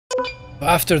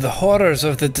After the horrors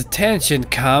of the detention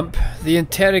camp, the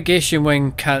interrogation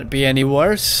wing can't be any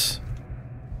worse.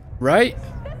 Right?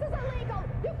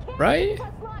 Right?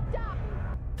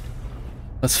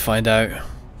 Let's find out.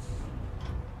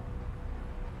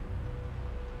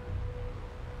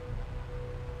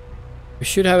 We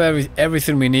should have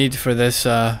everything we need for this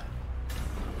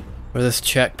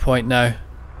checkpoint now.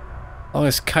 As long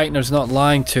as Keitner's not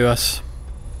lying to us.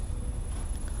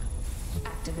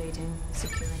 Activating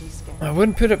security scan. I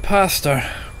wouldn't put it past her.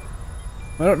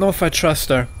 I don't know if I trust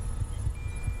her.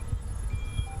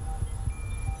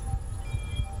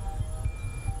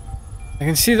 I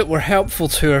can see that we're helpful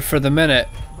to her for the minute.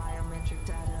 Biometric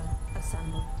data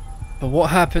assembled. But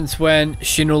what happens when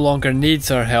she no longer needs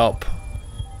our help?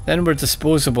 Then we're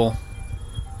disposable.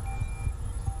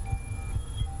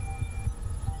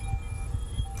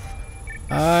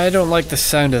 I don't like the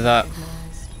sound of that.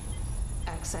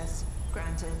 Access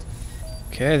granted.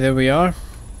 Okay, there we are.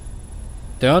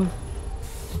 Done.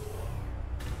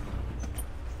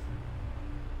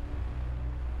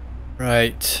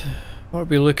 Right. What are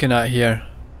we looking at here?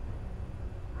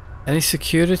 Any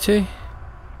security?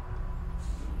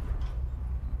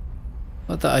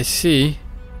 Not that I see.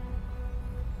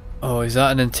 Oh, is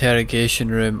that an interrogation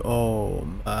room? Oh,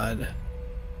 man.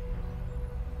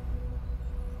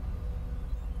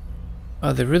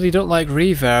 Oh, they really don't like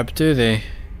reverb, do they?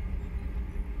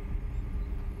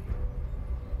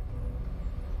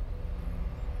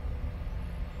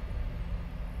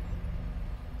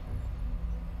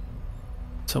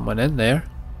 Someone in there.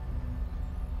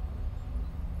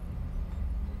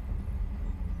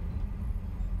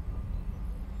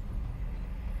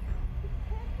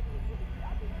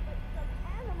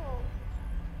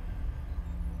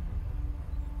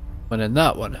 One in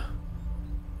that one.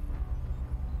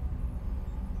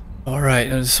 Alright,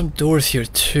 now there's some doors here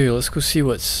too. Let's go see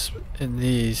what's in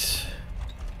these.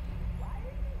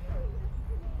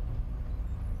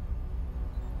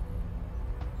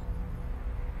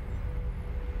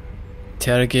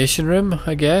 Interrogation room,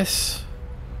 I guess.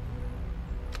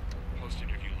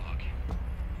 Post-interview log.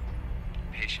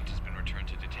 Patient has been returned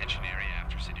to detention area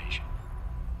after sedation.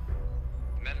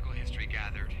 Medical history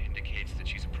gathered indicates that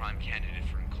she's a prime candidate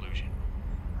for inclusion.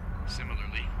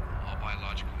 Similarly, all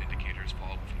biological indicators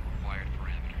fall within required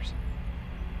parameters.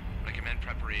 Recommend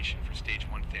preparation for stage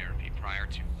 1 therapy prior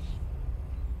to...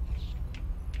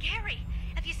 Gary,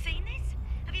 have you seen this?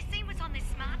 Have you seen what's on this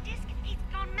smart disk? He's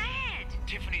gone mad.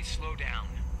 Tiffany, slow down.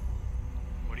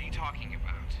 What are you talking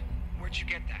about? Where'd you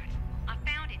get that? I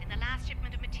found it in the last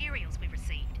shipment of materials we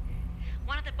received.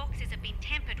 One of the boxes had been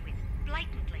tampered with,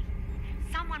 blatantly.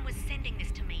 Someone was sending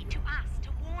this to me, to us, to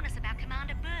warn us about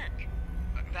Commander Burke.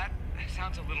 That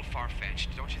sounds a little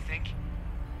far-fetched, don't you think?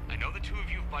 I know the two of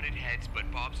you have butted heads,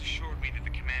 but Bob's assured me that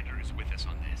the commander is with us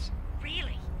on this.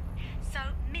 Really? So,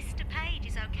 Mr. Page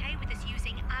is okay with us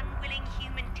using unwilling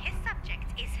human test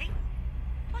subjects, is he?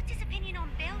 What's his opinion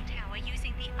on Bell Tower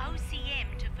using the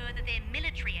OCM to further their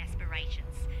military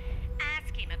aspirations?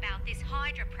 Ask him about this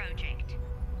Hydra project.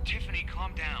 Tiffany,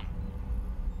 calm down.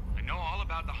 I know all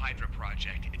about the Hydra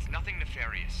project. It's nothing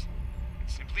nefarious.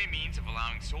 It's simply a means of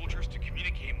allowing soldiers to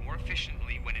communicate more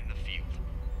efficiently when in the field.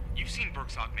 You've seen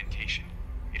Burke's augmentation.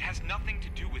 It has nothing to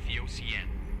do with the OCM.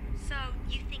 So,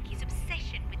 you think his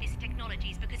obsession with this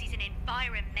technology is because he's an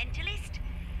environmentalist?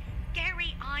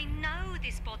 Gary, I know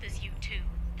this bothers you too.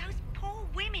 Those poor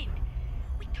women.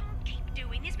 We can't keep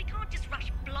doing this. We can't just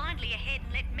rush blindly ahead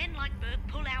and let men like Burke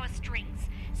pull our strings.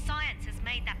 Science has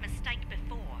made that mistake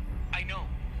before. I know.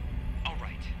 All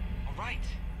right. All right.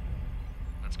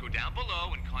 Let's go down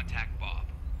below and contact Bob.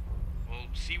 We'll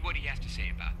see what he has to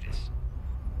say about this.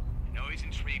 I know he's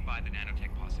intrigued by the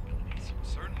nanotech possibilities.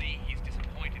 Certainly, he's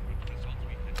disappointed with the results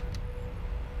we've had.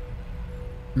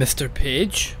 Mr.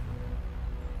 Page?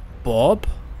 Bob?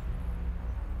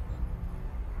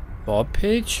 Bob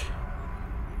Page?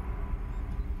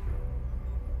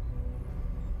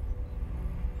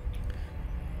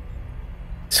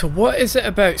 So what is it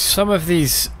about some of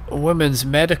these women's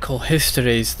medical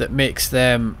histories that makes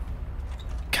them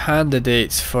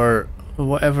candidates for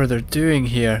whatever they're doing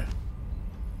here?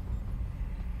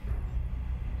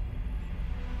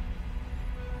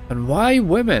 And why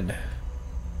women?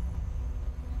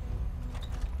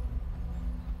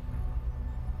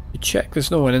 You check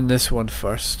there's no one in this one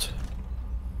first.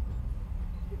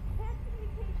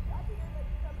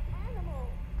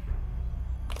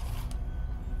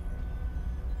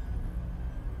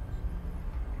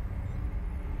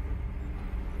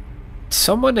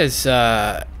 Someone is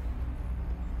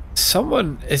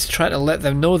trying to let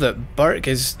them know that Burke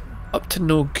is up to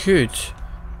no good.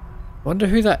 Wonder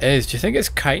who that is. Do you think it's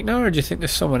Kaitna or do you think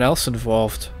there's someone else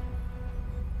involved?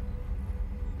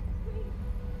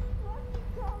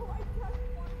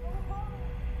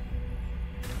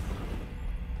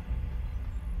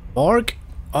 Morgue,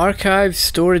 archives,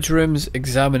 storage rooms,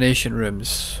 examination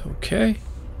rooms. Okay.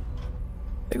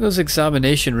 I think those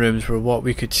examination rooms were what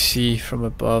we could see from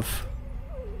above.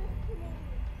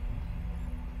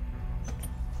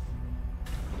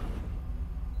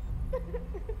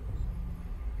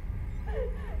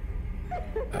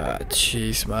 Ah,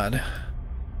 jeez, man.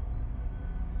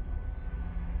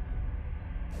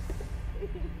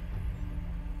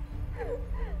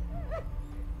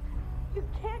 You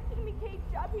can't keep me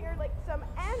caged up here like some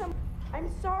animal. I'm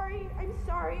sorry.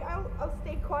 I'll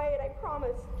stay quiet, I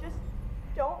promise. Just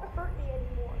don't hurt me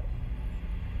anymore.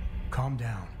 Calm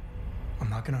down. I'm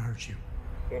not gonna hurt you.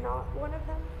 You're not one of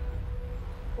them?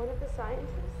 One of the scientists?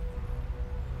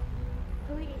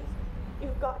 Please,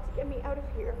 you've got to get me out of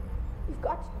here. You've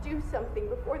got to do something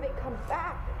before they come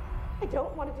back. I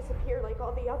don't want to disappear like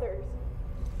all the others.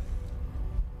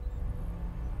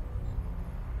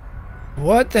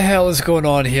 What the hell is going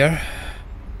on here?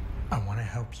 I want to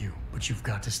help you, but you've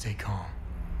got to stay calm.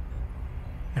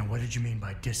 Now, what did you mean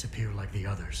by disappear like the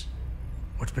others?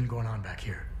 What's been going on back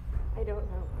here? I don't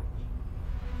know much.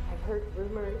 I've heard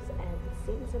rumors and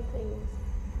seen some things,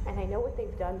 and I know what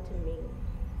they've done to me.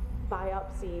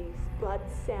 Biopsies, blood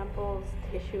samples,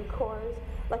 tissue cores,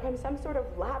 like I'm some sort of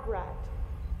lab rat.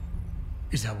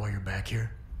 Is that why you're back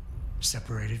here?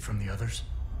 Separated from the others?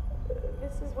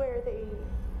 This is where they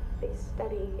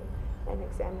study and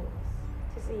examine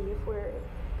us to see if we're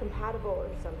compatible or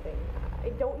something. I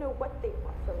don't know what they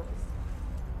want from us.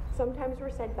 Sometimes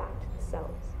we're sent back to the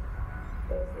cells.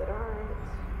 Those that aren't,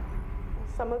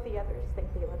 some of the others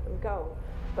think they let them go,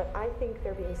 but I think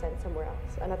they're being sent somewhere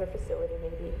else, another facility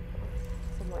maybe,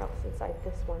 somewhere else inside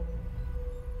this one.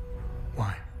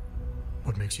 Why?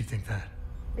 What makes you think that?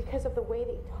 Because of the way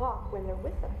they talk when they're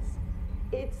with us.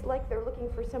 It's like they're looking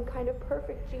for some kind of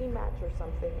perfect gene match or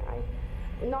something.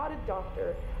 I'm not a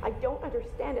doctor. I don't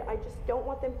understand it. I just don't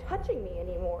want them touching me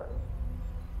anymore.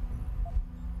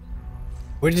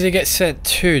 Where did they get sent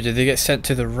to? Did they get sent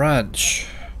to the ranch?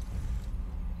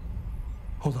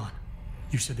 Hold on.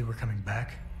 You said they were coming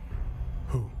back?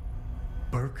 Who?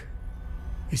 Burke?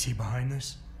 Is he behind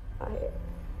this?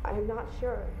 I'm not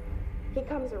sure. He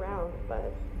comes around,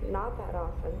 but not that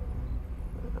often.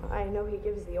 I know he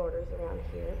gives the orders around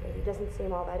here, but he doesn't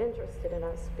seem all that interested in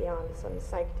us beyond some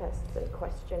psych tests and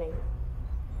questioning.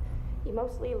 He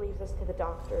mostly leaves us to the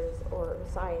doctors or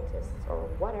scientists or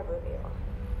whatever they are.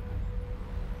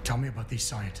 Tell me about these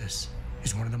scientists.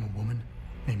 Is one of them a woman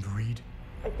named Reed?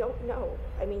 I don't know.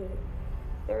 I mean,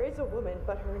 there is a woman,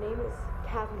 but her name is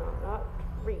Kavanaugh, not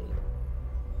Reed.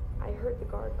 I heard the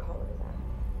guard call her that.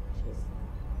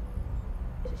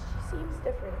 She seems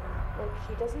different. Like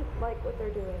she doesn't like what they're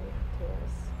doing to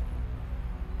us.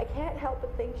 I can't help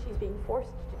but think she's being forced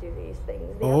to do these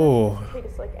things. The others just treat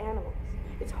us like animals.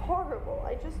 It's horrible.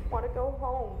 I just want to go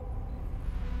home.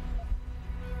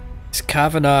 It's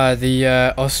Kavanagh, the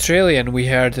Australian we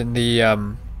heard in the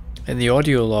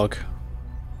audio log.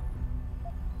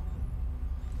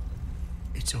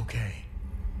 It's okay.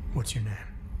 What's your name?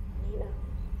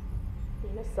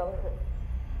 Nina Sullivan.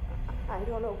 I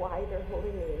don't know why they're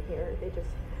holding me in here. They just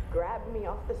grabbed me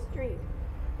off the street.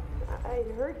 I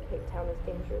heard Cape Town is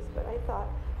dangerous, but I thought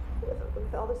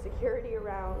with all the security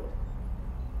around...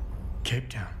 Cape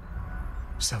Town?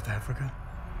 South Africa?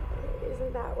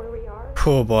 Isn't that where we are?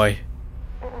 Oh boy.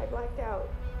 I blacked out.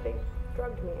 They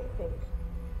drugged me, I think.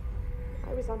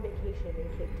 I was on vacation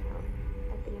in Cape Town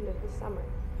at the end of the summer.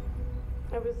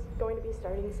 I was going to be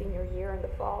starting senior year in the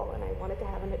fall, and I wanted to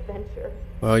have an adventure.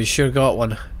 Well, you sure got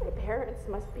one. My parents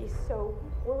must be so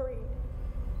worried.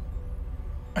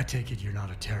 I take it you're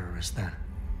not a terrorist then?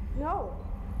 No,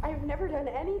 I've never done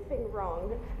anything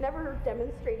wrong. Never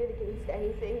demonstrated against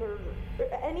anything or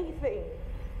anything.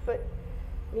 But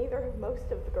neither have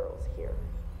most of the girls here.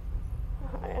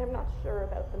 I'm not sure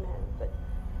about the men, but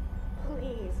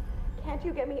please, can't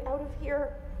you get me out of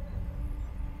here?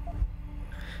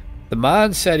 The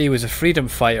man said he was a freedom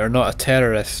fighter, not a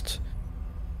terrorist.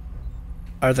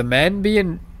 Are the men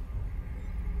being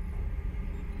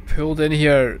pulled in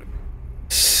here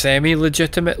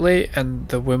semi-legitimately, and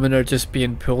the women are just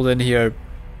being pulled in here?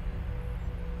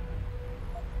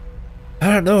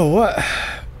 I don't know,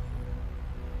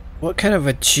 what kind of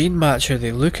a gene match are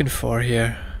they looking for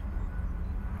here?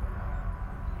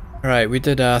 Right, we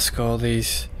did ask all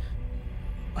these.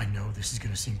 I know this is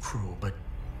gonna seem cruel, but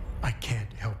I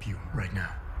can't help you right now.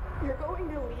 You're going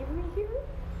to leave me here?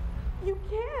 You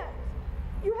can't.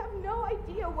 You have no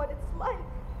idea what it's like.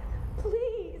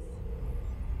 Please.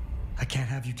 I can't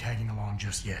have you tagging along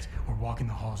just yet, or walking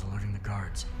the halls alerting the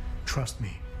guards. Trust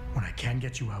me, when I can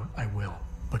get you out, I will.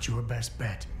 But your best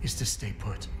bet is to stay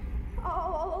put.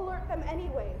 I'll alert them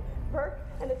anyway. Burke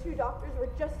and the 2 doctors were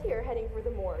just here heading for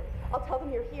the morgue. I'll tell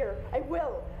them you're here. I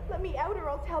will. Let me out or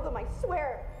I'll tell them, I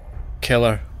swear. Kill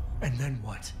her. And then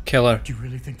what? Kill her. Do you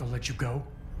really think they'll let you go?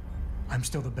 I'm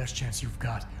still the best chance you've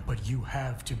got, but you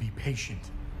have to be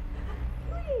patient.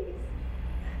 Please.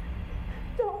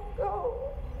 Don't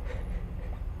go.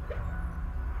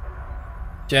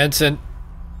 Jensen.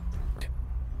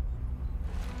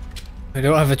 We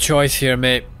don't have a choice here,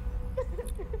 mate.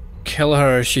 Kill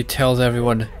her or she tells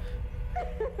everyone.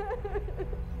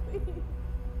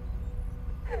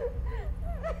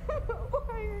 Why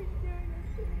are you doing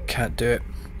this to me? Can't do it.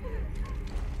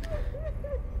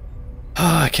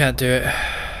 Ah, I can't do it.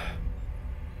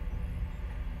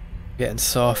 Getting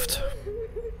soft.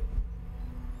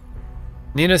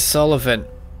 Nina Sullivan.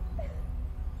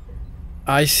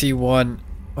 IC1.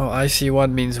 Oh,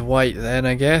 IC1 means white then,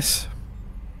 I guess.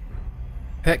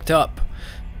 Picked up.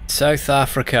 South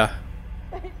Africa.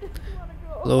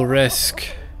 Low risk.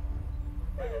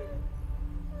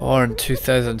 Born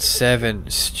 2007.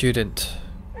 Student.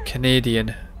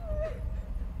 Canadian.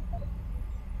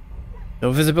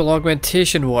 No visible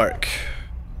augmentation work.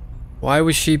 Why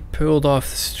was she pulled off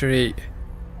the street?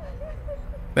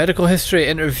 Medical history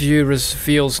interview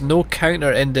reveals no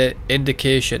counter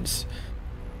indications.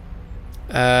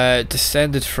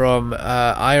 Descended from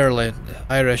Ireland,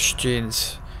 Irish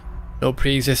genes. No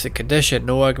pre-existing condition,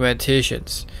 no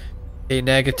augmentations. A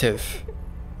negative.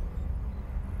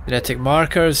 Genetic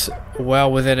markers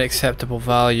well within acceptable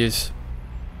values.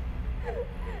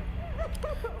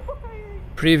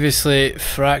 Previously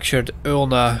fractured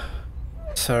ulna.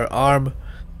 It's her arm,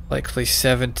 likely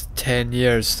 7 to 10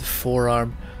 years. The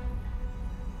forearm.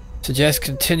 Suggests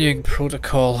continuing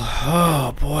protocol.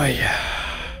 Oh boy.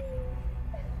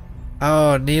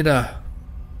 Oh, Nina.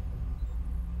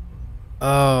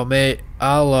 Oh, mate.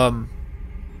 I'll,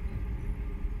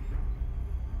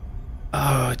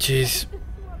 Oh, jeez.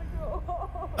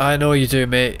 I know you do,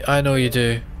 mate. I know you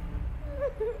do.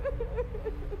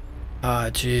 Ah,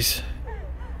 jeez.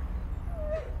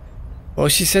 Well,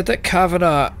 she said that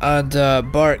Kavanagh and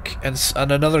Burke and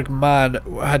another man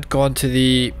had gone to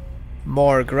the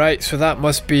morgue, right? So that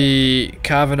must be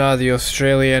Kavanagh, the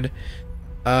Australian.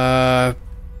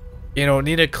 You know,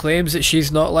 Nina claims that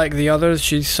she's not like the others.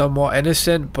 She's somewhat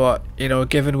innocent, but you know,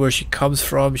 given where she comes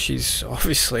from, she's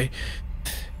obviously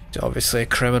a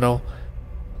criminal.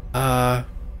 So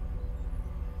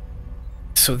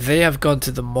they have gone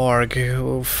to the morgue.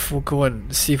 We'll go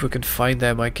and see if we can find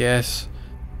them, I guess.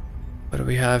 What do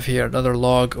we have here? Another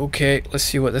log. Okay, let's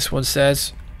see what this one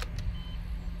says.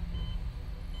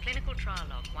 Clinical trial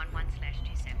log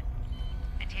 11/27.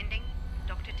 Attending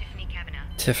Dr. Tiffany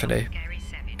Kavanagh. Tiffany. Gary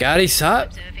Savage. Gary Sat?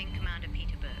 Observing Commander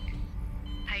Peter Burke.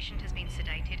 Patient has been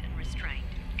sedated and restrained.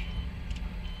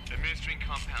 Administering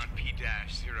compound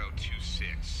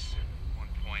P-026,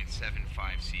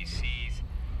 1.75 cc's.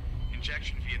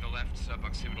 Injection via the left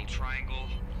suboccipital triangle,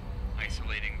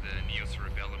 isolating the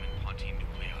neocerebellum and pontine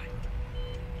nuclei.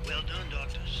 Well done,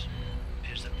 doctors.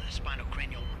 Appears that the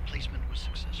spinocranial replacement was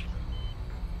successful.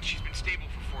 She's been stable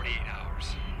for 48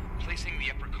 hours. Placing the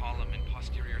upper column and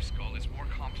posterior skull is more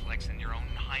complex than your own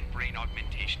hindbrain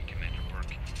augmentation, Commander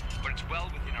Burke, but it's well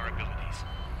within our abilities.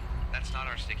 That's not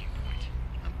our sticking point.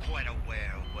 I'm quite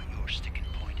aware of what your sticking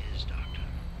point is, Doctor.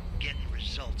 Getting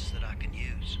results that I can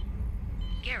use.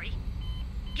 Gary,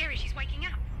 she's waking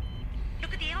up.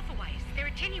 Look at the alpha waves. They're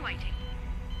attenuating.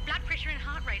 Blood pressure and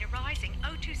heart rate are rising.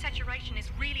 O2 saturation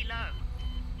is really low.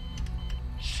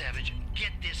 Savage,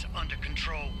 get this under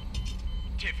control.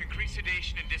 Tiff, increase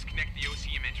sedation and disconnect the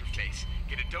OCM interface.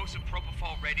 Get a dose of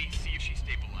propofol ready, see if she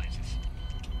stabilizes.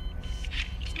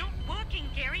 It's not working,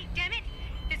 Gary. Damn it.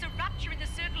 There's a rupture in the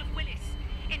circle of Willis.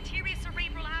 Anterior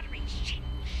cerebral artery. Shit.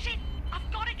 I've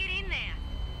got to get in there.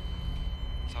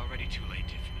 It's already too late,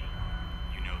 Tiffany.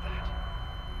 You know that.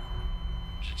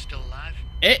 Is it still alive?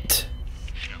 It.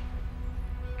 No.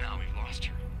 Now we've lost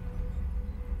her.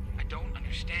 I don't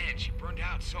understand. She burned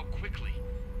out so quickly.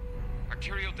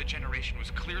 Arterial degeneration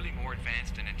was clearly more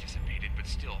advanced than anticipated, but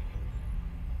still,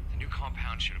 the new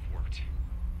compound should have worked.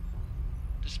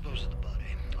 Dispose of the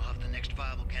body. I'll have the next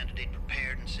viable candidate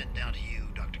prepared and sent down to you,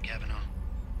 Dr. Kavanagh.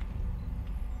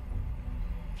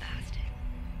 Bastard.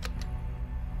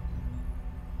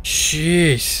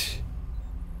 Jeez.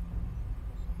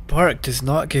 Burke does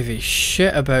not give a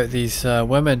shit about these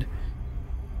women.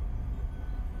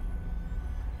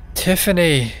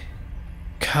 Tiffany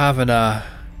Kavanagh.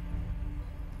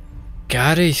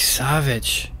 Gary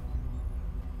Savage.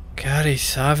 Gary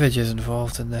Savage is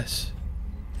involved in this.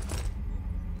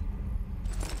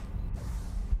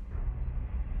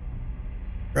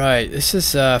 Right, this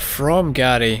is from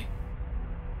Gary.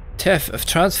 Tiff, I've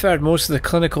transferred most of the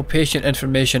clinical patient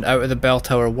information out of the Bell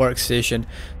Tower workstation.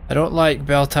 I don't like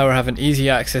Bell Tower having easy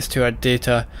access to our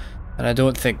data, and I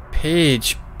don't think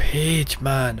Paige,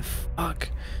 man, fuck.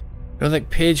 I don't think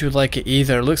Paige would like it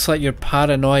either. Looks like your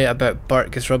paranoia about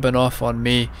Burke is rubbing off on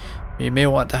me. You may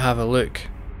want to have a look.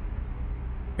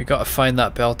 We gotta find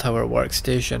that Bell Tower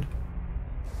workstation.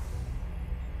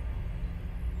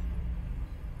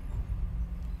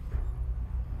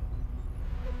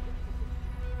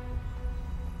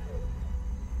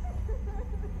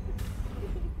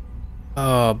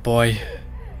 Oh boy.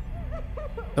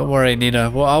 Don't worry, Nina.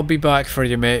 Well, I'll be back for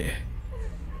you, mate.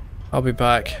 I'll be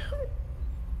back.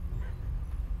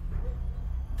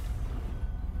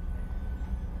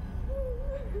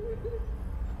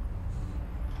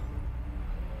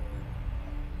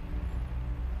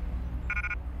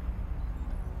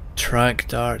 Trank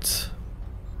darts.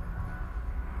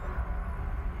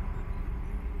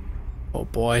 Oh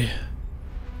boy.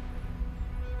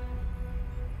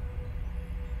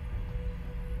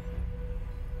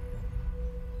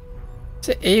 Is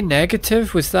it A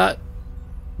negative? Was that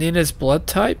Nina's blood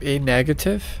type? A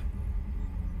negative?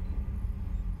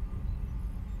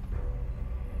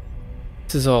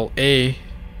 This is all A.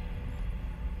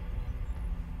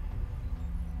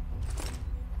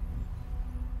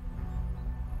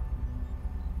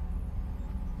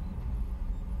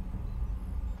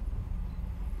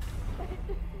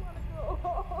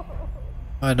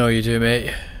 I know you do,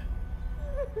 mate.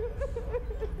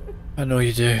 I know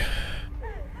you do.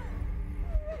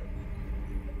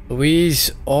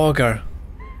 Louise Auger.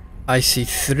 I see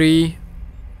 3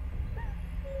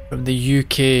 from the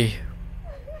UK.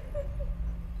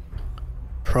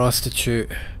 Prostitute.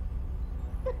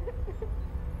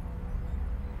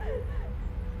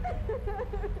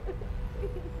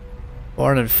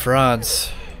 Born in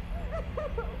France.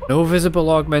 No visible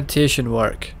augmentation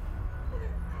work.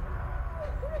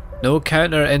 No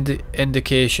counter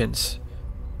indications.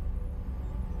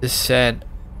 Descent.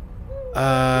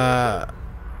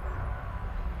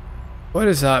 What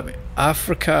does that mean?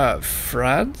 Africa,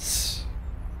 France?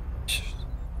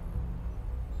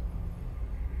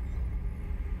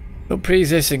 No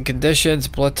pre-existing conditions.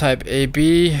 Blood type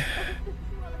AB.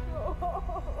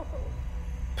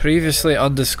 Previously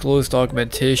undisclosed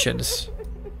augmentations.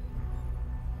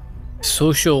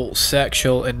 Social,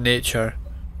 sexual in nature.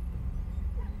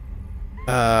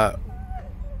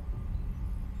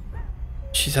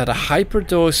 She's had a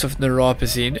hyperdose of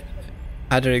neuropazine,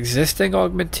 had her existing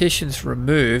augmentations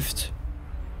removed,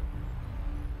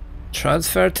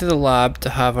 transferred to the lab to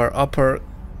have her upper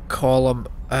column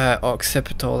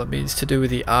occipital, that means to do with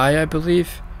the eye, I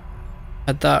believe,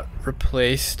 had that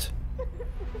replaced.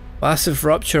 Massive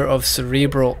rupture of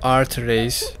cerebral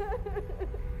arteries.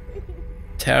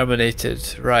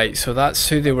 Terminated. Right, so that's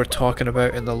who they were talking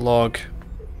about in the log.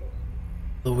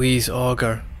 Louise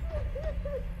Auger.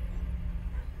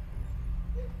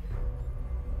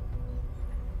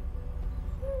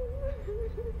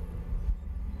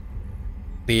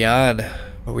 Leanne.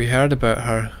 Well, we heard about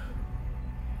her.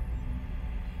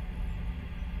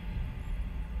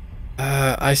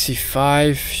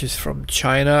 IC5. She's from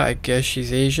China. I guess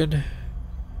she's Asian.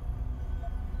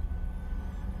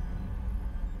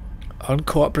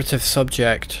 Uncooperative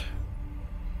subject.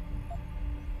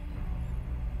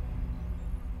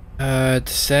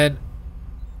 Descent.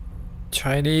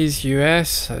 Chinese,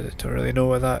 US. I don't really know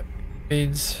what that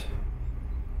means.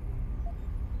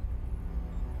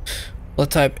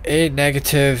 Blood type A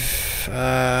negative.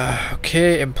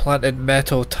 Okay, implanted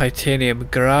metal titanium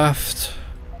graft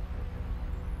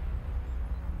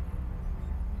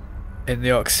in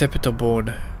the occipital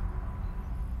bone.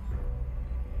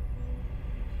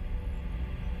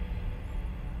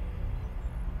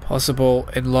 Possible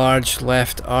enlarged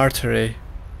left artery.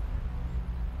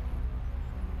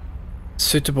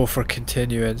 Suitable for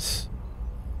continuance.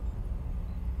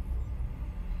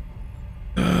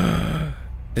 The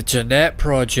Jeanette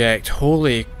Project.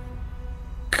 Holy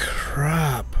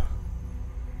crap.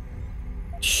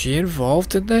 Is she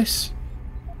involved in this?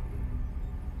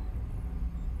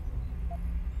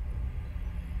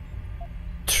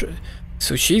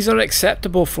 So she's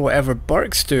unacceptable for whatever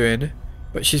Burke's doing,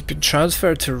 but she's been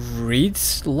transferred to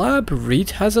Reed's lab?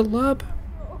 Reed has a lab?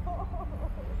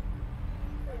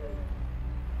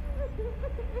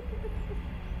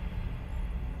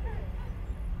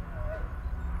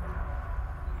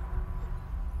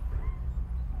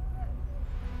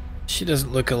 She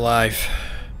doesn't look alive.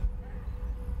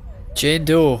 Jane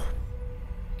Doe.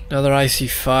 Another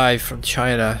IC5 from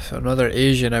China, so another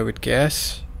Asian I would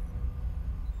guess.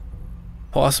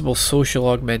 Possible social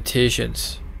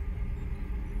augmentations.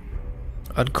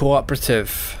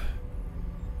 Uncooperative.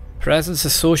 Presence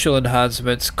of social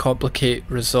enhancements complicate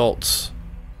results.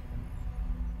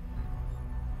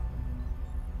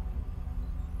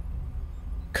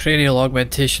 Cranial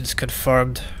augmentations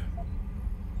confirmed.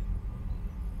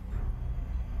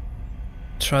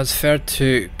 Transferred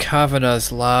to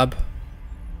Kavanagh's lab.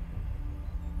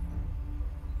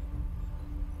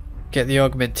 Get the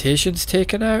augmentations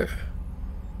taken out?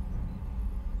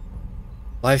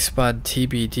 Lifespan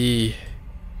TBD.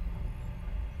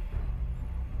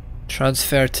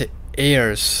 Transfer to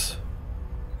Ayers.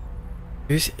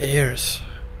 Who's Ayers?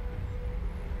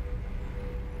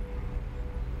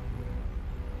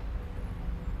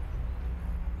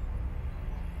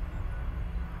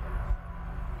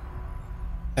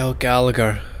 L.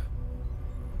 Gallagher.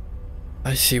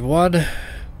 I see one.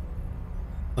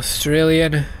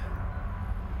 Australian.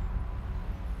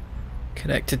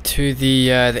 Connected to the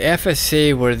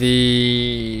FSA were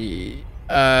the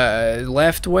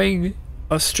left-wing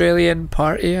Australian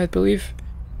party, I believe.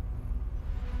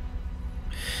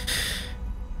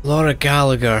 Laura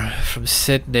Gallagher from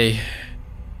Sydney.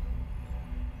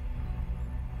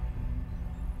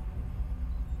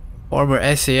 Former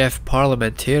SAF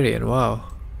parliamentarian, wow.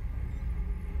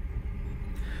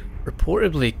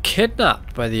 Reportedly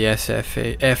kidnapped by the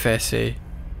FSA.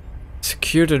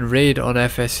 Secured in raid on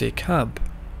FSA camp.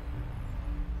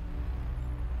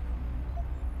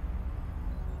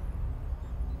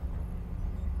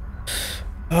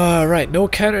 Right, no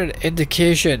counter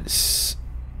indications.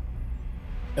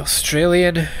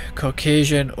 Australian,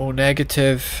 Caucasian, O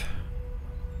negative.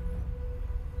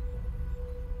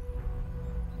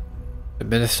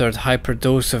 Administered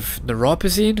hyperdose of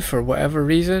neuropazine for whatever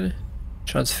reason.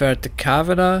 Transferred to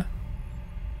Kavanagh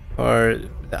or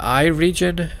the eye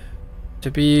region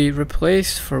to be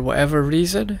replaced for whatever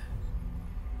reason.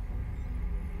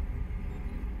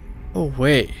 Oh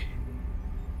wait.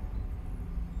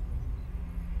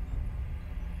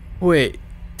 Wait,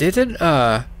 didn't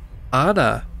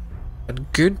Anna and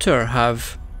Gunther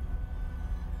have...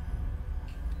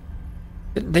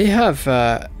 Didn't they have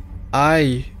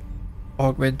eye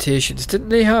augmentations? Didn't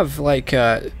they have like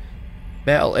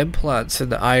metal implants in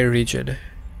the eye region?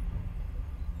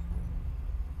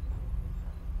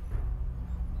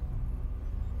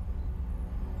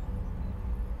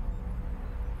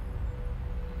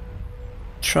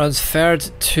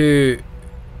 Transferred to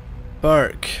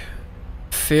Burke.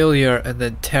 Failure and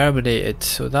then terminated,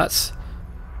 so that's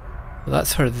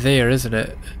her there, isn't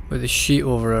it? With a sheet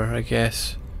over her, I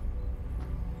guess.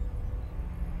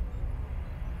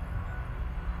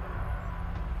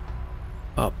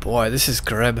 Oh boy, this is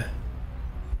grim.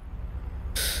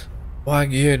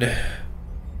 Wang Yun.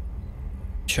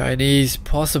 Chinese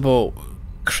possible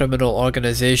criminal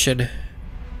organization.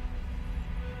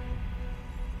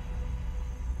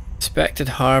 Suspected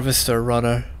harvester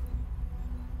runner.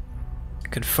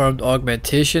 Confirmed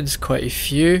augmentations, quite a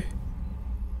few.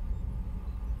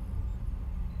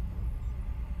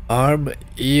 Arm,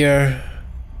 ear,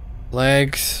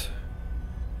 legs.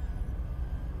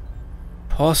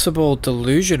 Possible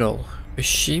delusional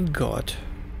machine god.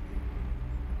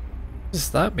 What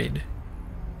does that mean?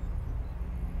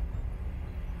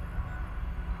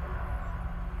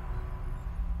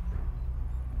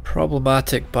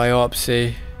 Problematic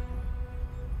biopsy.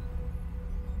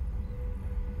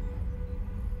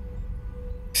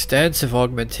 Extensive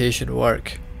augmentation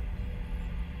work.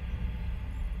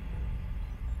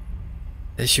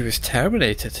 And she was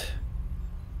terminated.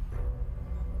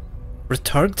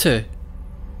 Returned to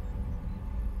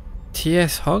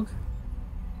T.S. Hung?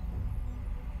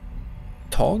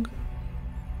 Tong?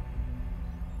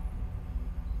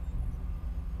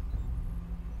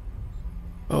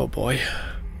 Oh boy.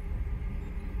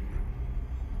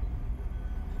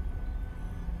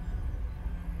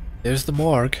 There's the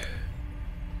morgue.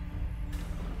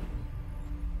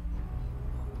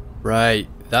 Right,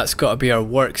 that's got to be our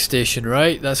workstation,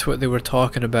 right? That's what they were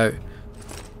talking about.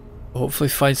 Hopefully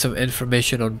find some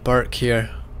information on Burke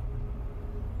here.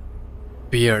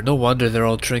 Beer, no wonder they're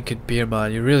all drinking beer,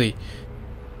 man. You're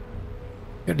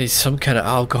gonna need some kind of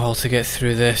alcohol to get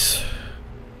through this.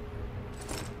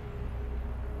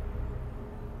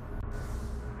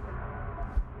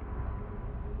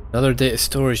 Another data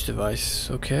storage device,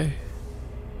 okay.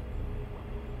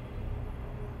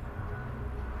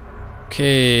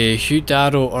 Okay, Hugh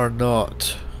Darrow or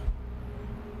not.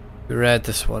 We read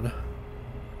this one.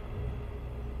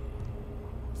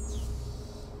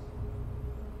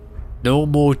 No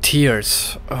more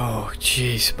tears. Oh,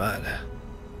 jeez, man.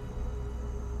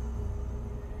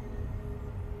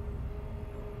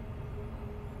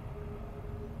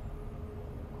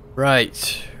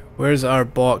 Right. Where's our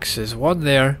boxes? One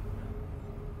there.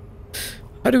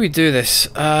 How do we do this?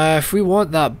 If we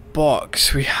want that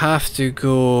box, we have to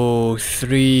go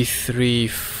 3, 3,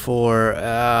 4.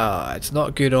 It's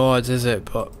not good odds, is it?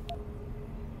 But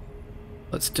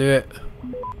let's do it.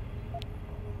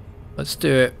 Let's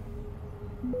do it.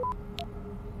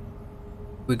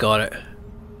 We got it.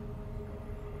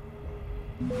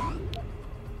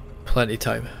 Plenty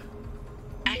time.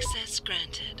 Access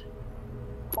granted.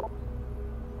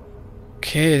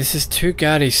 Okay, this is to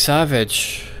Gary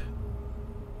Savage.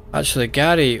 Actually,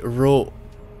 Gary wrote,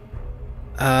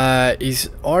 he's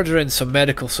ordering some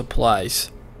medical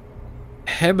supplies.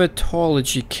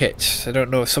 Hematology kits, I don't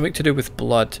know, something to do with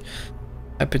blood.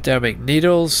 Hypodermic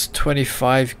needles,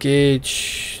 25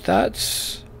 gauge,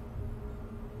 that's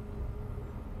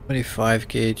 25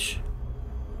 gauge.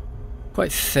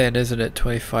 Quite thin, isn't it,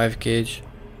 25 gauge?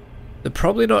 They're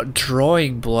probably not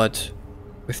drawing blood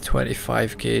with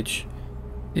 25 gauge.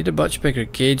 Need a much bigger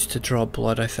gauge to draw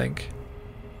blood, I think.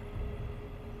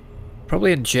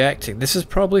 Probably injecting. This is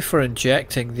probably for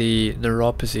injecting the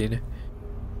neuropazine.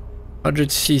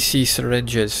 100cc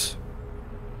syringes.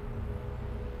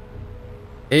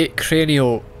 8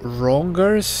 cranial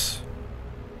rongers.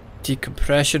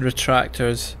 Decompression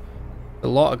retractors. A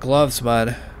lot of gloves, man.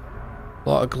 A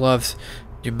lot of gloves.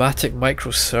 Pneumatic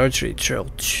microsurgery drill.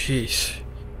 Jeez.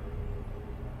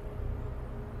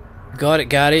 Got it,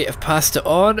 Gary. I've passed it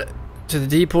on to the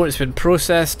depot. It's been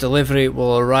processed. Delivery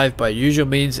will arrive by usual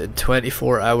means in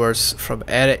 24 hours from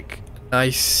Eric.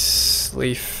 Nice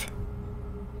leaf.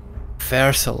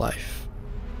 Versalife.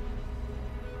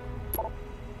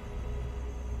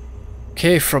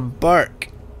 Okay, from Burke.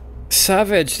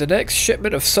 Savage, the next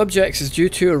shipment of subjects is due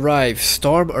to arrive.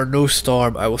 Storm or no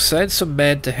storm, I will send some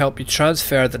men to help you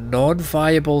transfer the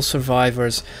non-viable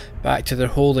survivors back to their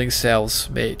holding cells,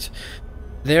 mate.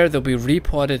 There they'll be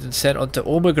repotted and sent onto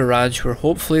Omega Ranch, where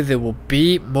hopefully they will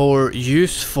be more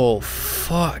useful.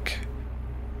 Fuck.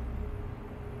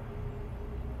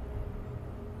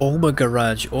 Omega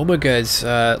Ranch. Omega is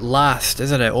last,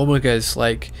 isn't it? Omega is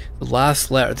like the last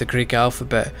letter of the Greek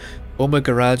alphabet.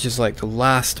 Omega Ranch is like the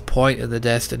last point in the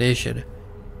destination.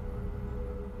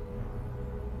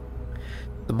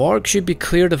 The morgue should be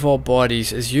cleared of all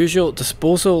bodies. As usual,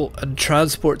 disposal and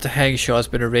transport to Hengshaw has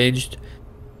been arranged.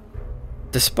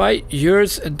 Despite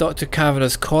yours and Dr.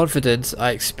 Kavanagh's confidence,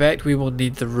 I expect we will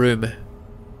need the room.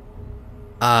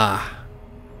 Ah,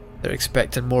 they're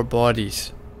expecting more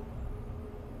bodies.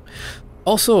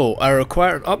 Also, I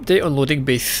require an update on loading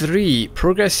bay 3.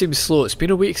 Progress seems slow. It's been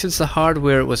a week since the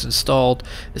hardware was installed.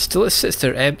 It still sits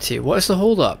there empty. What is the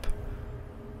hold up?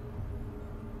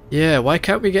 Yeah, why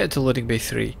can't we get into loading bay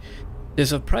 3? It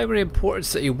is of primary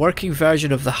importance that a working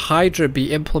version of the Hydra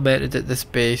be implemented at this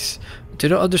base. I do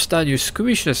not understand your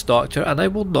squeamishness, Doctor, and I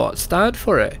will not stand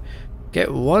for it.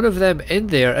 Get one of them in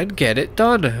there and get it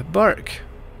done. Burke.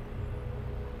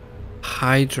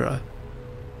 Hydra.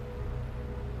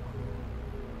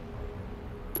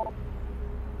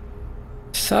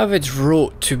 Savage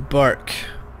wrote to Burke.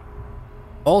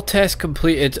 All tests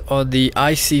completed on the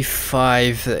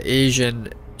IC5, the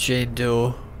Asian Jane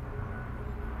Doe.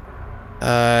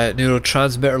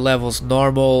 Neurotransmitter levels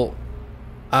normal.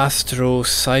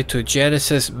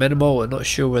 Astrocytogenesis minimal. I'm not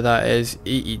sure where that is.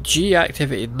 EEG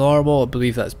activity normal. I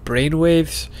believe that's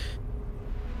brainwaves.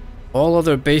 All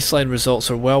other baseline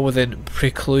results are well within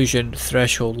preclusion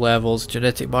threshold levels.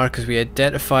 Genetic markers we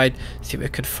identified seem to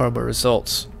confirm our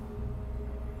results.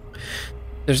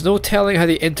 There's no telling how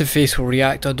the interface will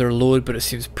react under load, but it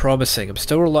seems promising. I'm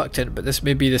still reluctant, but this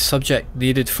may be the subject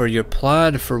needed for your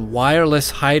plan for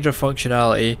wireless Hydra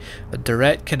functionality and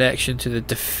direct connection to the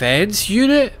defense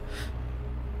unit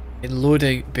in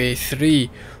loading bay 3.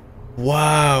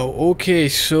 Wow, okay,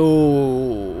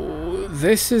 so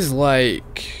this is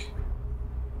like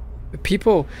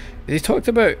people, they talked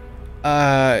about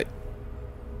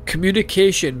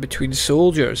communication between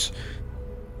soldiers.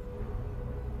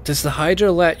 Does the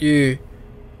Hydra let you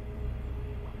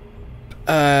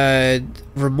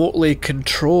remotely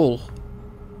control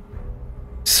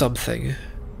something?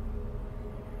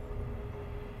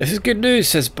 This is good news,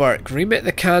 says Burke. Remit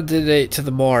the candidate to the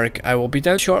morgue. I will be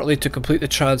down shortly to complete the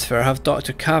transfer. Have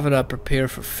Dr. Kavanagh prepare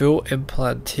for full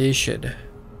implantation.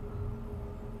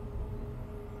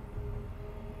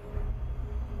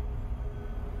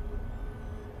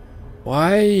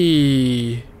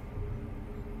 Why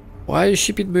has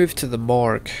she been moved to the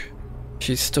morgue?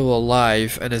 She's still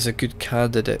alive and is a good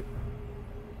candidate.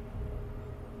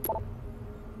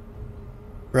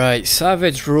 Right,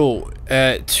 Savage wrote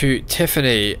to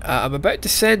Tiffany, I'm about to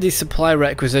send a supply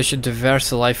requisition to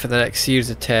VersaLife for the next series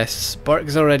of tests. Burke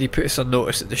has already put us on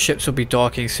notice that the ships will be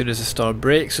docking as soon as the storm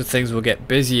breaks, so things will get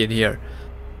busy in here.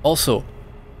 Also,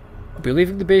 I'll be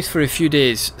leaving the base for a few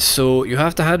days, so you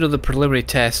have to handle the preliminary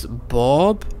test.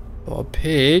 Bob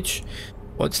Page,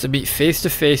 wants to meet face to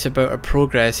face about our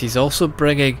progress. He's also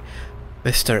bringing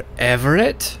Mr.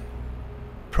 Everett,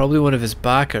 probably one of his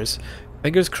backers.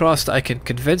 Fingers crossed that I can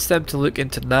convince them to look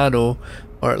into Nano,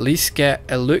 or at least get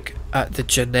a look at the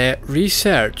Jeanette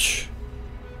research.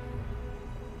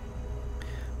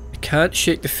 I can't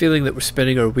shake the feeling that we're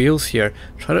spinning our wheels here.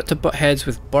 Try not to butt heads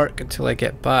with Burke until I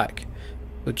get back.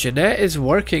 So Jeanette is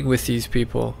working with these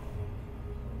people.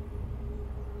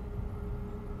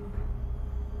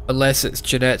 Unless it's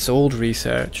Jeanette's old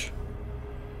research.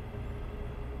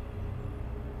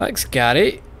 Thanks,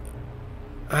 Gary.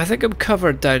 I think I'm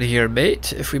covered down here,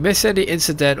 mate. If we miss any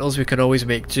incidentals, we can always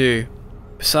make do.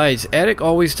 Besides, Eric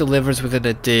always delivers within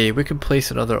a day. We can place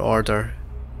another order.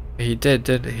 He did,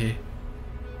 didn't he?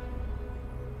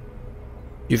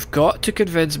 You've got to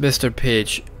convince Mr.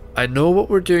 Page. I know what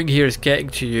we're doing here is getting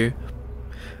to you.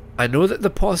 I know that the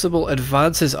possible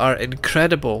advances are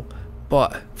incredible,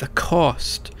 but the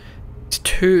cost is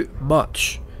too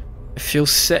much. I feel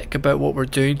sick about what we're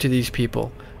doing to these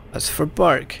people. As for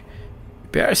Burke,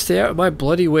 better stay out of my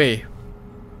bloody way.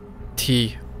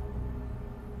 T.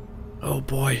 Oh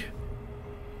boy.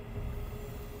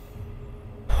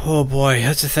 Oh boy,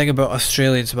 that's the thing about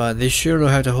Australians, man. They sure know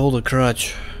how to hold a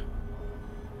grudge.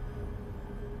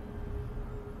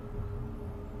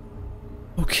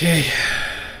 Okay.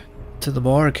 To the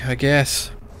morgue, I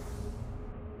guess.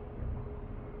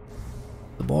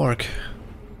 The morgue.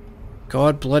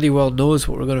 God bloody well knows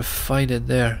what we're gonna find in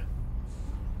there.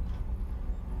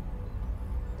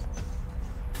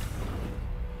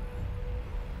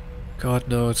 God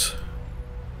knows.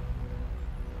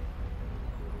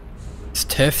 Is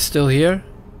Tiff still here?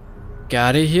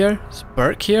 Gary here? Is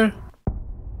Burke here?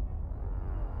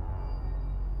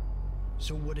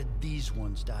 So what did these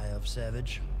ones die of,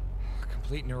 Savage?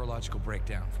 Complete neurological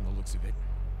breakdown from the looks of it.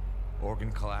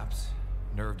 Organ collapse,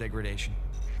 nerve degradation.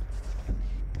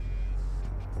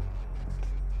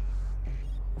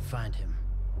 Find him.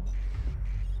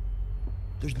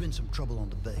 There's been some trouble on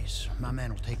the base. My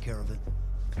man will take care of it.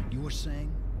 You were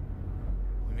saying?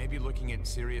 We may be looking at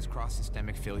serious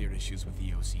cross-systemic failure issues with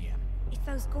the OCM. It's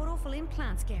those god-awful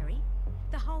implants, Gary.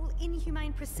 The whole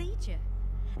inhumane procedure.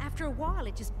 After a while,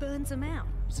 it just burns them out.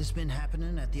 Has this been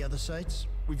happening at the other sites?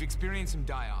 We've experienced some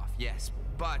die-off, yes,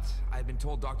 but I've been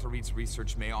told Dr. Reed's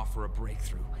research may offer a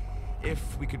breakthrough.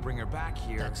 If we could bring her back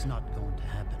here... That's not going to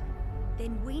happen.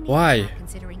 Then we need Why? to start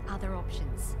considering other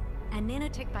options. A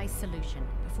nanotech-based solution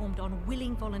performed on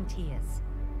willing volunteers.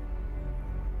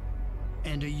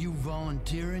 And are you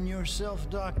volunteering yourself,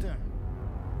 Doctor?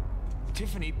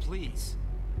 Tiffany, please.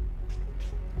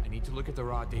 I need to look at the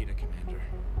raw data, Commander.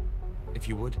 If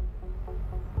you would.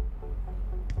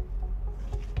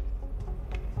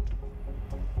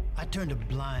 I turned a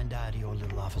blind eye to your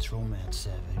little office romance,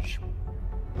 Savage.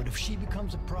 But if she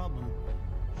becomes a problem,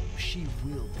 she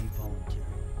will be volunteering.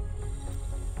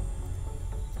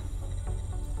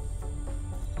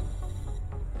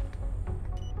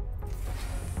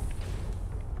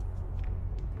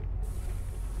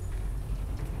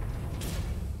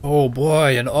 Oh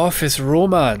boy, an office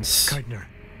romance. Keitner,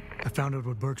 I found out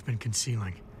what Burke's been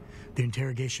concealing. The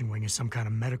interrogation wing is some kind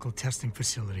of medical testing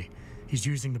facility. He's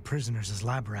using the prisoners as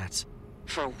lab rats.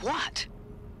 For what?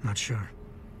 Not sure.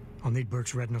 I'll need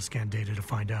Burke's retinal scan data to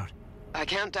find out. I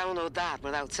can't download that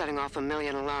without setting off a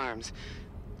million alarms.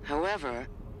 However,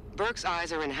 Burke's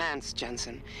eyes are enhanced,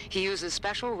 Jensen. He uses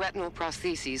special retinal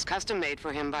prostheses custom-made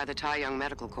for him by the Tai Young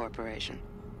Medical Corporation.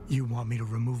 You want me to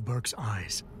remove Burke's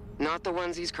eyes? Not the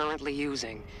ones he's currently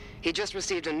using. He just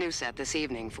received a new set this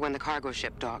evening for when the cargo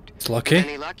ship docked. It's lucky. With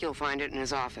any luck, you'll find it in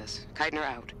his office. Keitner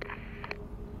out.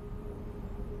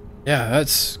 Yeah,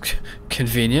 that's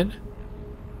convenient.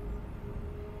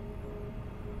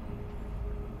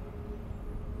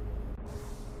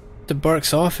 To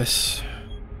Burke's office.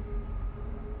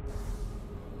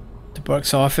 To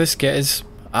Burke's office, get his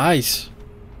eyes.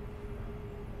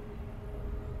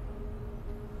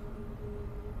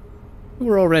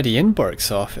 We're already in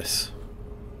Burke's office.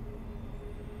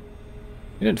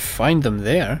 You didn't find them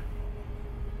there.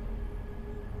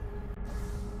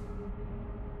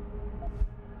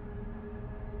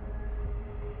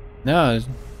 No, there's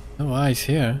no eyes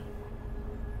here.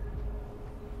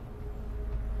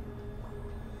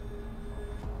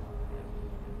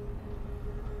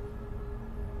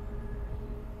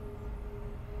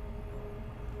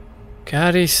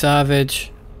 Gary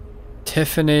Savage,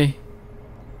 Tiffany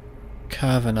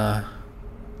Kavanagh.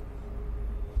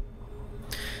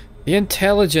 The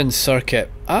Intelligence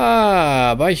Circuit.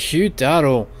 Ah, by Hugh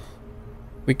Darrow.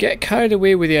 We get carried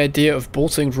away with the idea of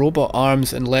bolting robot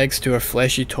arms and legs to our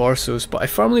fleshy torsos, but I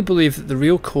firmly believe that the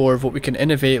real core of what we can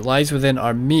innovate lies within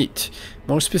our meat,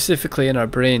 more specifically in our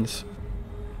brains.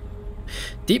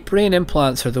 Deep brain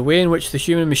implants are the way in which the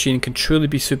human machine can truly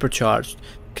be supercharged.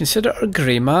 Consider our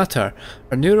grey matter.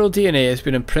 Our neural DNA has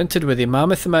been imprinted with a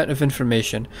mammoth amount of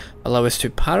information, allow us to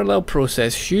parallel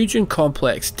process huge and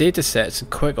complex datasets in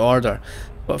quick order.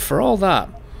 But for all that,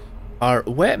 our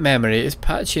wet memory is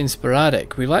patchy and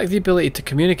sporadic. We lack the ability to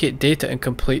communicate data in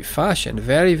complete fashion.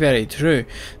 Very, very true.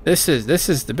 This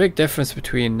is the big difference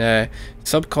between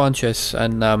subconscious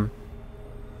and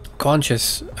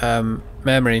conscious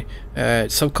memory,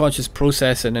 subconscious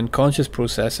processing and conscious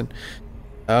processing.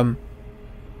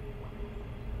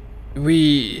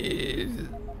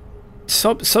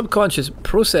 Subconscious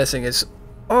processing is,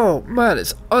 oh man,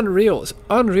 it's unreal. It's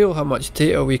unreal how much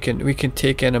data we can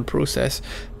take in and process.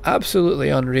 Absolutely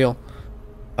unreal.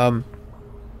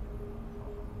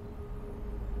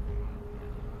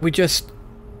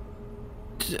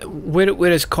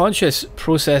 Whereas conscious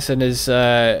processing is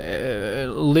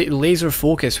laser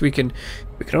focus, we can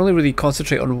only really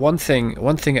concentrate on one thing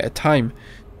at a time.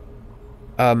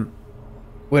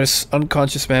 Whereas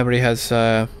unconscious memory has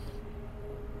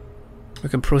we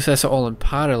can process it all in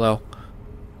parallel.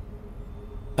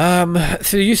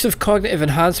 Through the use of cognitive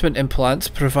enhancement implants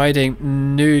providing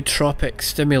nootropic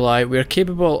stimuli, we are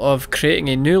capable of creating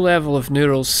a new level of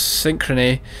neural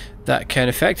synchrony that can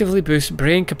effectively boost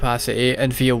brain capacity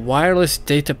and via wireless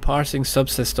data parsing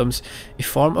subsystems, a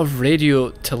form of radio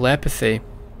telepathy.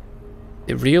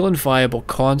 A real and viable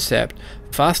concept.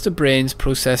 Faster brains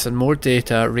processing more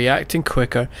data, reacting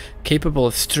quicker, capable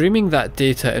of streaming that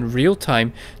data in real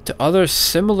time to other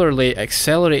similarly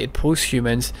accelerated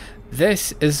posthumans.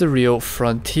 This is the real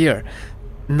frontier.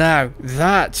 Now,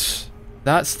 that's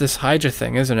this Hydra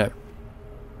thing, isn't it?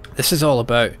 This is all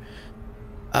about...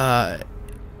 yeah,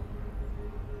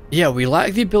 we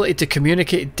lack the ability to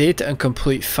communicate data in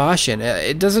complete fashion.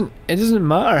 It doesn't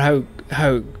matter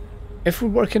how... If we're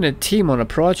working a team on a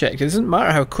project, it doesn't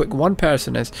matter how quick one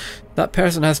person is. That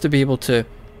person has to be able to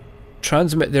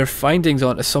transmit their findings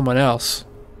onto someone else.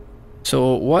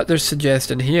 So what they're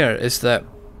suggesting here is that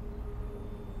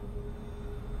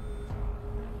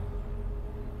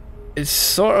it's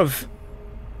sort of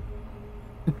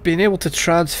being able to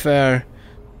transfer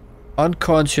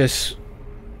unconscious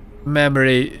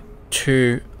memory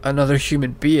to another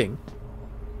human being.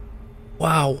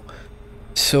 Wow.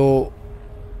 So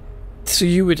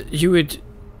you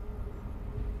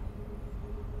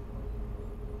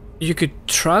could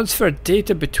transfer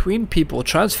data between people,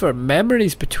 transfer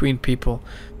memories between people.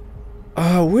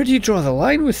 Oh, where do you draw the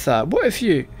line with that? What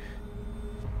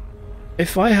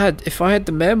if I had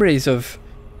the memories of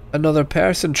another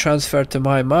person transferred to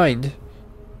my mind?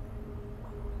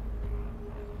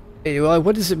 Well,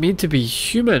 what does it mean to be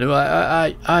human?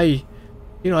 I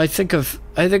think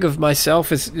of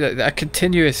myself as a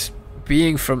continuous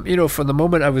being from the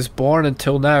moment I was born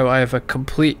until now. I have a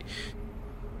complete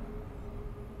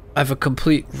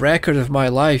record of my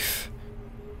life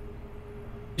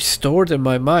stored in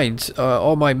my mind,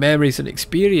 all my memories and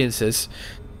experiences.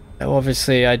 Now,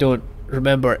 obviously, I don't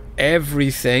remember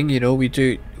everything. We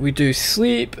do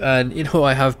sleep, and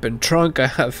I have been drunk. I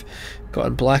have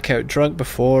gotten blackout drunk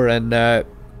before, and I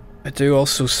do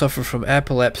also suffer from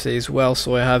epilepsy as well.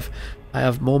 So I have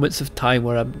moments of time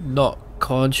where I'm not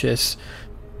conscious,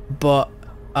 but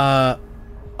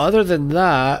other than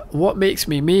that, what makes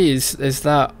me me is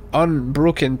that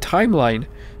unbroken timeline,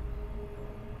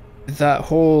 that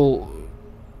whole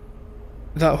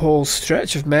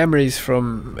stretch of memories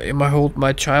from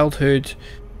my childhood,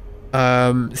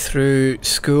 through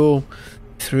school,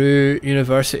 through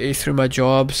university, through my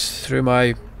jobs, through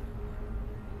my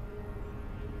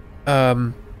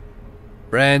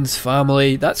friends,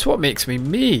 family. That's what makes me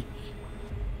me.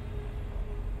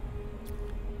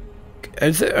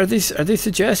 Are they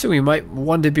suggesting we might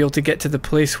one day be able to get to the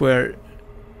place where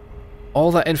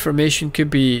all that information could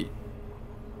be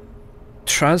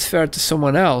transferred to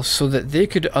someone else, so that they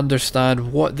could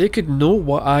understand they could know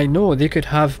what I know, they could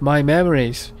have my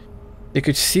memories, they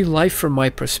could see life from my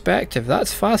perspective?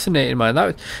 That's fascinating,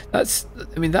 man. That's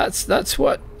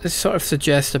what this sort of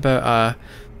suggests about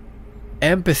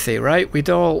empathy, right? We'd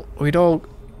all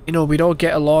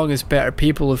get along as better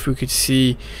people if we could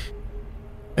see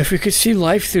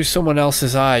life through someone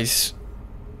else's eyes.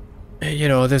 You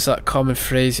know, there's that common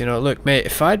phrase, you know, look mate,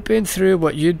 if I'd been through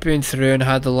what you'd been through and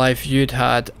had the life you'd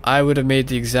had, I would have made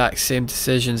the exact same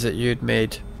decisions that you'd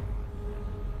made.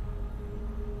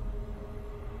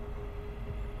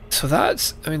 So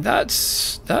that's, I mean,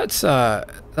 that's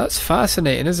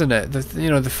fascinating, isn't it? You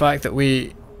know, the fact that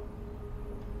we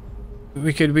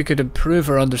could improve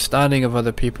our understanding of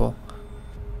other people.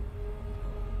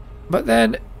 But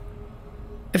then,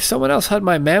 if someone else had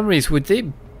my memories, would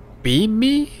they be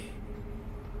me?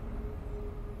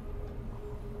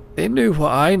 They knew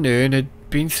what I knew and had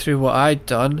been through what I'd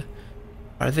done.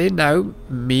 Are they now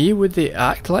me? Would they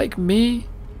act like me?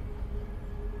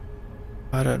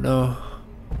 I don't know.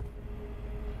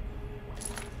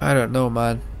 I don't know,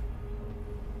 man.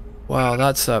 Wow,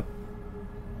 that's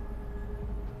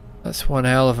one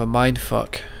hell of a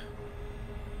mindfuck.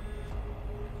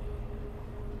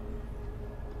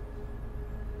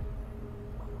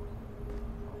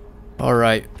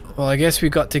 Alright, well I guess we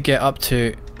got to get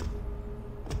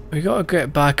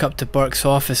back up to Burke's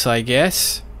office, I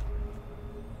guess.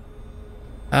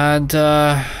 And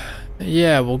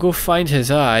yeah, we'll go find his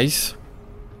eyes.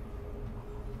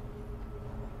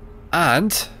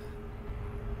 And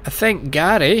I think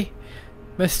Gary,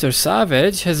 Mr.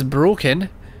 Savage, has broken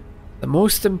the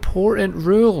most important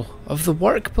rule of the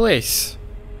workplace.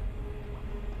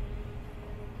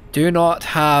 Do not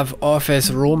have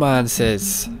office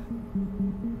romances.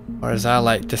 Or as I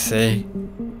like to say,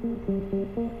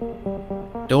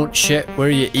 don't shit where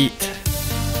you eat.